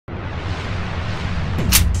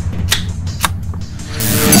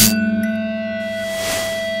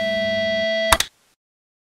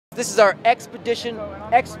This is our Expedition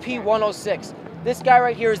XP106. This guy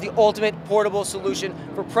right here is the ultimate portable solution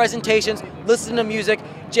for presentations, listening to music,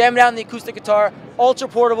 jamming out on the acoustic guitar, ultra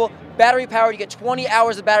portable, battery powered. You get 20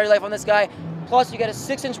 hours of battery life on this guy. Plus you get a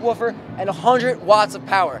 6-inch woofer and 100 watts of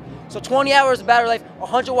power. So 20 hours of battery life,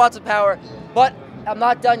 100 watts of power. But I'm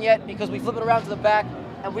not done yet because we flip it around to the back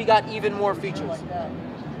and we got even more features.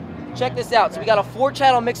 Check this out. So we got a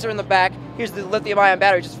 4-channel mixer in the back. Here's the lithium-ion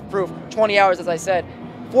battery, just for proof. 20 hours, as I said.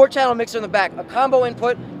 4-channel mixer in the back. A combo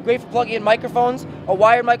input, great for plugging in microphones, a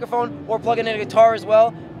wired microphone, or plugging in a guitar as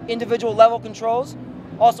well. Individual level controls.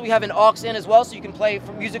 Also, we have an aux in as well, so you can play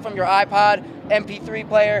music from your iPod, MP3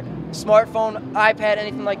 player, smartphone, iPad,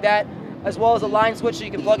 anything like that. As well as a line switch, so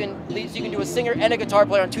you can plug in, so you can do a singer and a guitar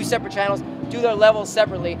player on 2 separate channels, do their levels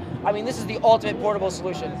separately. I mean, this is the ultimate portable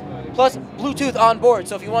solution. Plus, Bluetooth on board,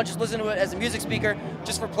 so if you want to just listen to it as a music speaker,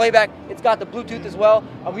 just for playback, it's got the Bluetooth as well.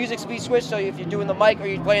 A music speed switch, so if you're doing the mic or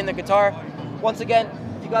you're playing the guitar. Once again,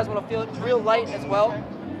 if you guys want to feel it real light as well,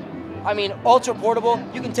 I mean, ultra portable,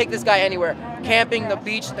 you can take this guy anywhere. Camping, the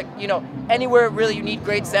beach, anywhere really you need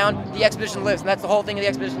great sound, the Expedition lives, and that's the whole thing of the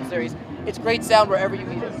Expedition series. It's great sound wherever you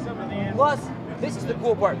need it. Plus, this is the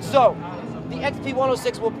cool part. So, the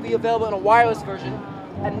XP106 will be available in a wireless version,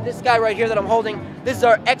 and this guy right here that I'm holding, this is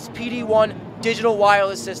our XPD1 digital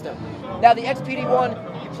wireless system. Now the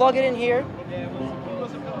XPD1, you plug it in here,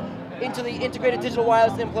 into the integrated digital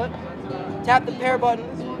wireless input, tap the pair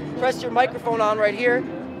button, press your microphone on right here,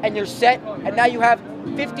 and you're set, and now you have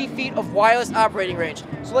 50 feet of wireless operating range.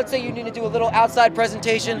 So let's say you need to do a little outside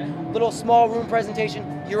presentation, little small room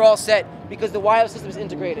presentation, you're all set because the wireless system is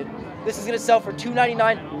integrated. This is going to sell for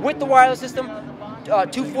 $299 with the wireless system,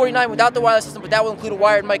 $249 without the wireless system, but that will include a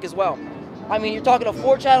wired mic as well. I mean, you're talking a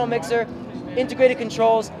 4-channel mixer, integrated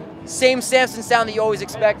controls, same Samson sound that you always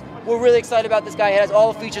expect. We're really excited about this guy. It has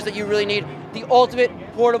all the features that you really need. The ultimate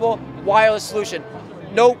portable wireless solution.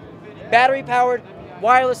 No battery powered,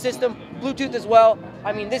 wireless system, Bluetooth as well.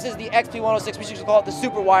 I mean, this is the XP106. We should call it the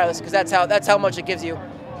super wireless because that's how much it gives you.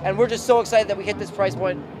 And we're just so excited that we hit this price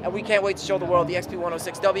point, and we can't wait to show the world the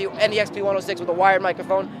XP106W and the XP106 with a wired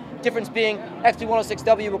microphone. Difference being,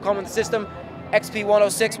 XP106W will come with the system,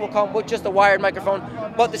 XP106 will come with just a wired microphone,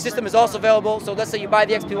 but the system is also available, so let's say you buy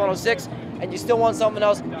the XP106 and you still want something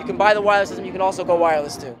else, you can buy the wireless system, you can also go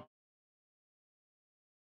wireless too.